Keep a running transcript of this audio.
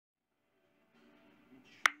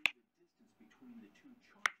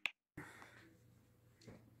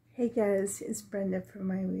Hey guys, it's Brenda from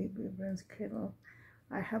my Reborn Cradle.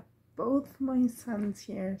 I have both my sons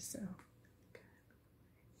here, so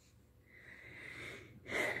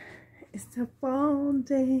it's a fall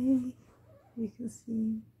day. You can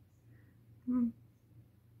see.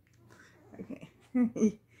 Okay,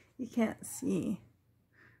 you can't see.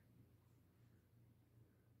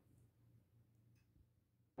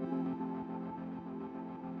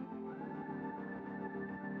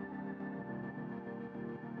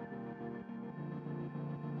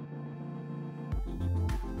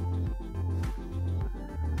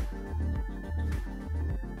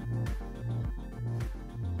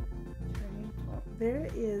 There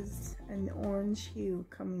is an orange hue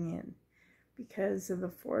coming in because of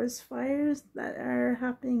the forest fires that are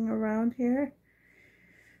happening around here.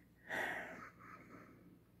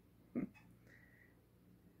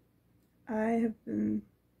 I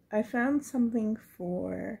found something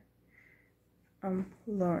for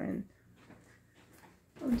Loren.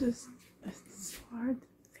 It's hard to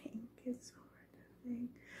think.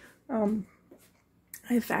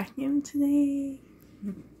 I vacuumed today.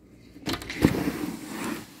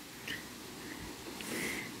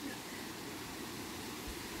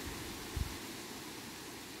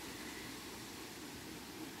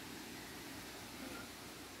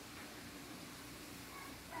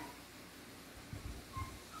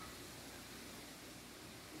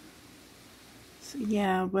 So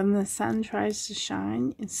yeah, when the sun tries to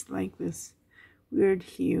shine, it's like this weird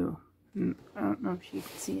hue. I don't know if you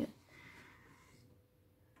can see it.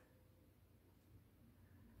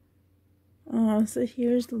 So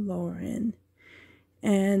here's Loren,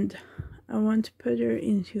 and I want to put her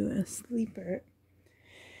into a sleeper.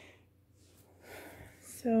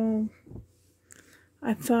 So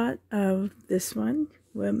I thought of this one,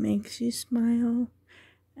 What Makes You Smile,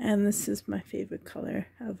 and this is my favorite color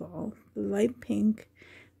of all. The light pink,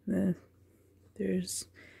 there's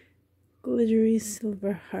glittery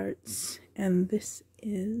silver hearts, and this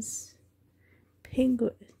is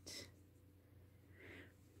Piglet.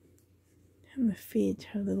 And the feet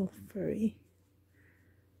are a little furry.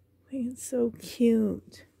 I think it's so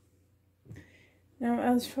cute. Now,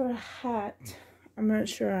 as for a hat, I'm not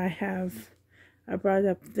sure I brought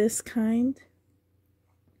up this kind.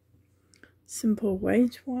 Simple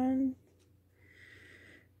white one.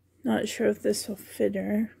 Not sure if this will fit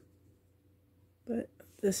her, but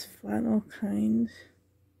this flannel kind.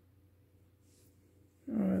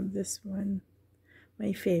 Or this one,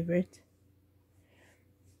 my favorite.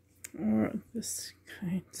 Or this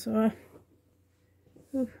kind. So I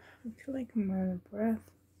feel like I'm out of breath.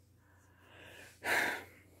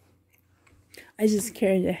 I just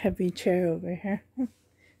carried a heavy chair over here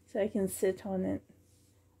so I can sit on it.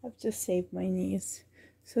 I've just saved my knees.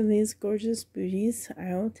 So these gorgeous booties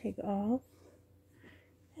I'll take off,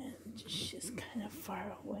 and she's kind of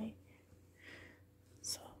far away,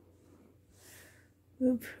 so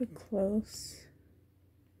move her close.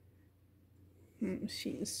 She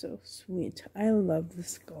is so sweet. I love the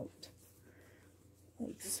sculpt,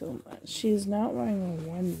 like, so much. She's not wearing a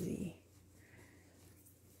onesie.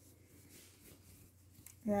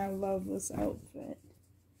 And I love this outfit.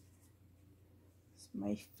 It's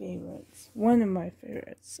my favorites. One of my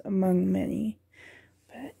favorites among many.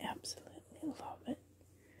 But I absolutely love it.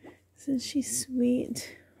 Isn't she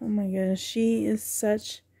sweet? Oh my goodness. She is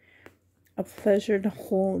such a pleasure to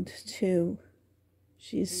hold too.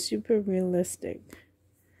 She's super realistic.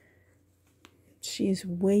 She's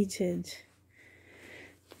weighted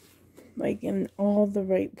like in all the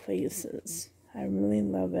right places. I really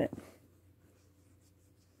love it.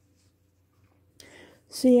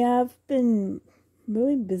 So yeah, I've been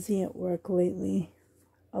really busy at work lately.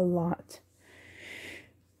 A lot.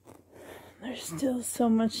 There's still so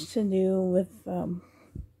much to do with the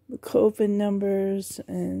COVID numbers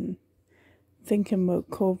and thinking about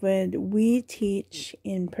COVID. We teach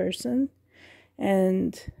in person,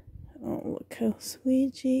 and oh, look how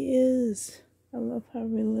sweet she is. I love how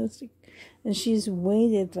realistic. And she's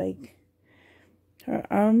weighted, like her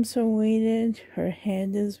arms are weighted, her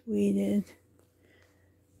head is weighted.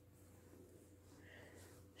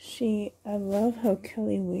 I love how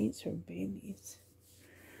Kelly weights her babies.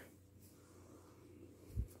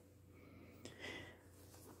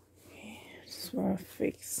 Okay, I just want to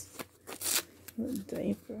fix the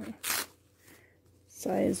diaper.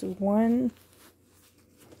 Size 1.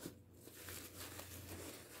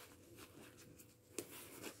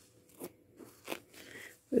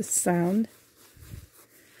 With sound.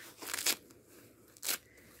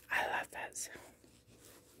 I love that sound.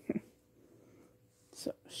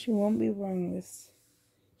 So she won't be wearing this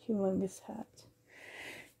humongous hat.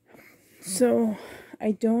 So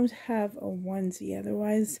I don't have a onesie.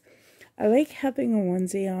 Otherwise, I like having a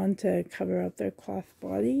onesie on to cover up their cloth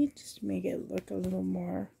body, just to make it look a little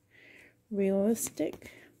more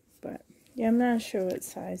realistic. But yeah, I'm not sure what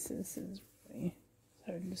size this is. Really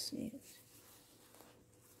hard to see it.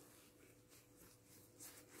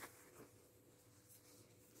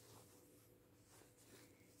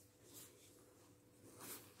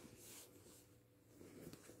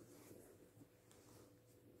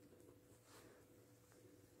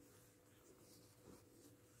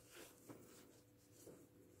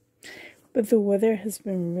 But the weather has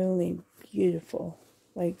been really beautiful.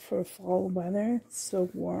 Like for fall weather, it's so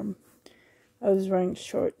warm. I was wearing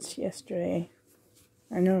shorts yesterday.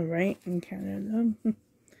 I know, right? In Canada. Oh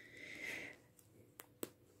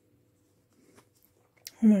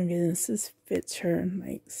my goodness, this fits her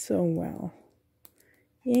like so well.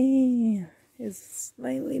 Yay! It's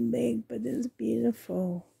slightly big, but it's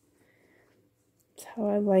beautiful. That's how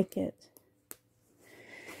I like it.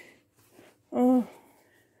 Oh,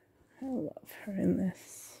 I love her in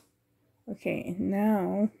this. Okay,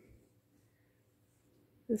 now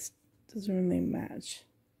this doesn't really match.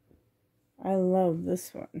 I love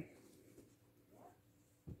this one.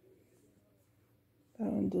 That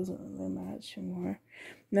one doesn't really match anymore.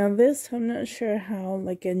 Now this, I'm not sure how,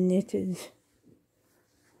 like a knitted.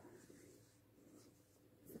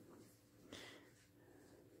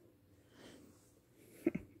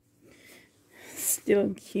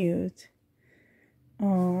 Still cute.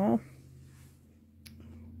 Aww.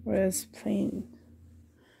 Whereas plain,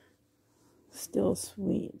 still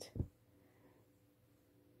sweet.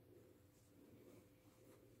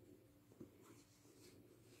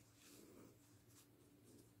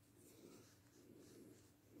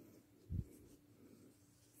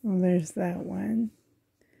 Well, there's that one.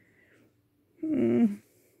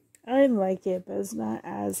 I like it, but it's not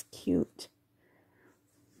as cute.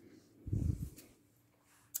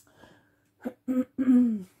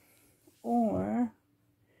 Or,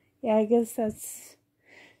 yeah, I guess that's,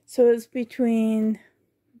 so it's between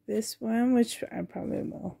this one, which I probably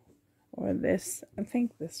will, or this, I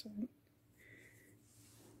think this one.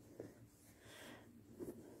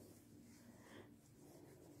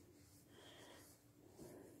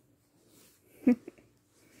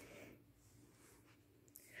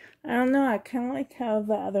 I don't know, I kind of like how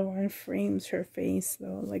the other one frames her face,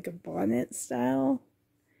 though, like a bonnet style.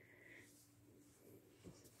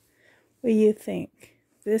 What do you think?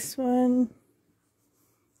 This one,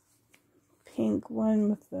 pink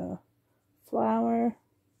one with the flower.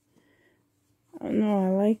 I don't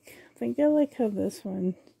know, I think I like how this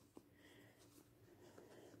one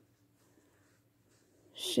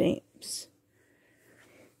shapes.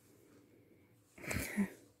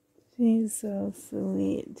 She's so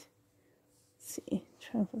sweet. Let's see,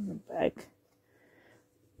 try from the back.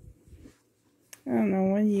 I don't know,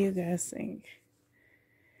 what do you guys think?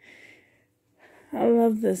 I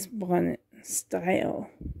love this bonnet style,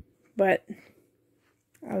 but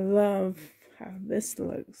I love how this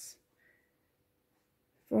looks.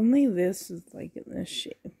 If only this is like in this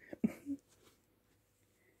shape.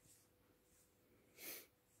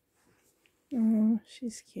 Oh,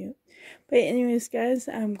 she's cute. But anyways, guys,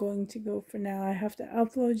 I'm going to go for now. I have to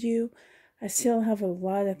upload you. I still have a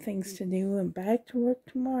lot of things to do and back to work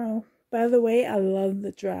tomorrow. By the way, I love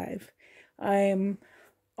the drive.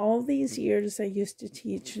 All these years I used to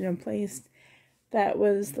teach in a place that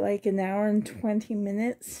was like an hour and 20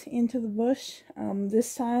 minutes into the bush.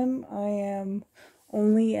 This time I am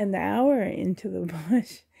only an hour into the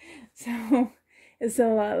bush. So it's a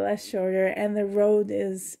lot less shorter, and the road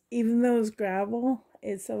is, even though it's gravel,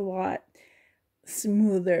 it's a lot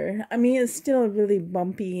smoother. I mean, it's still really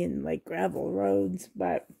bumpy and like gravel roads,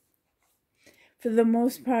 but for the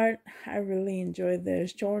most part, I really enjoy the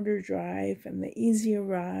shorter drive and the easier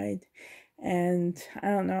ride. And I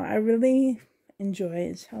don't know, I really enjoy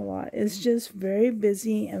it a lot. It's just very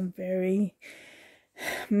busy and very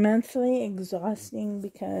mentally exhausting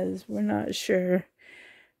because we're not sure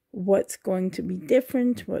what's going to be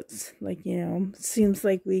different, what's like, you know, seems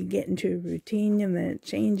like we get into a routine and then it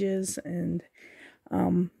changes. And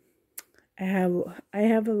I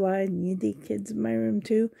have a lot of needy kids in my room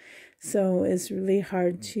too, so it's really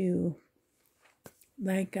hard to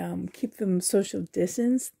like keep them social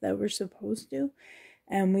distance that we're supposed to.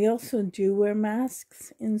 And we also do wear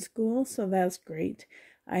masks in school, so that's great.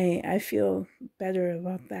 I feel better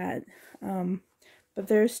about that. But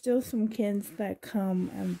there are still some kids that come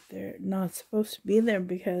and they're not supposed to be there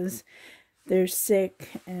because they're sick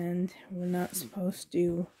and we're not supposed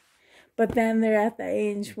to. But then they're at the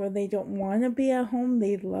age where they don't want to be at home.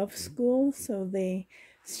 They love school, so they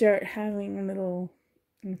start having little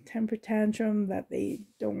a temper tantrum that they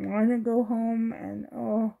don't want to go home, and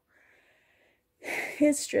oh,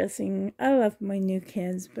 it's stressing. I love my new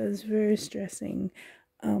kids, but it's very stressing,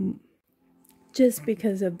 just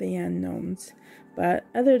because of the unknowns. But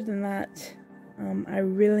other than that, I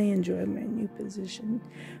really enjoy my new position.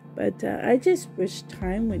 But I just wish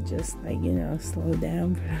time would just, like, slow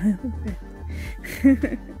down for a little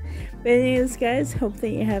bit. But anyways, guys, hope that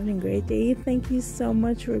you're having a great day. Thank you so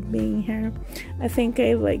much for being here. I think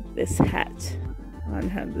I like this hat on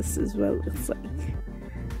her. This is what it looks like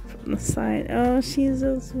from the side. Oh, she's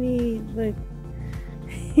so sweet. Look.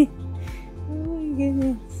 Oh my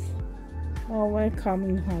goodness. Oh, what a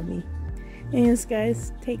calming hobby. Anyways,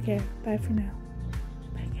 guys, take care. Bye for now.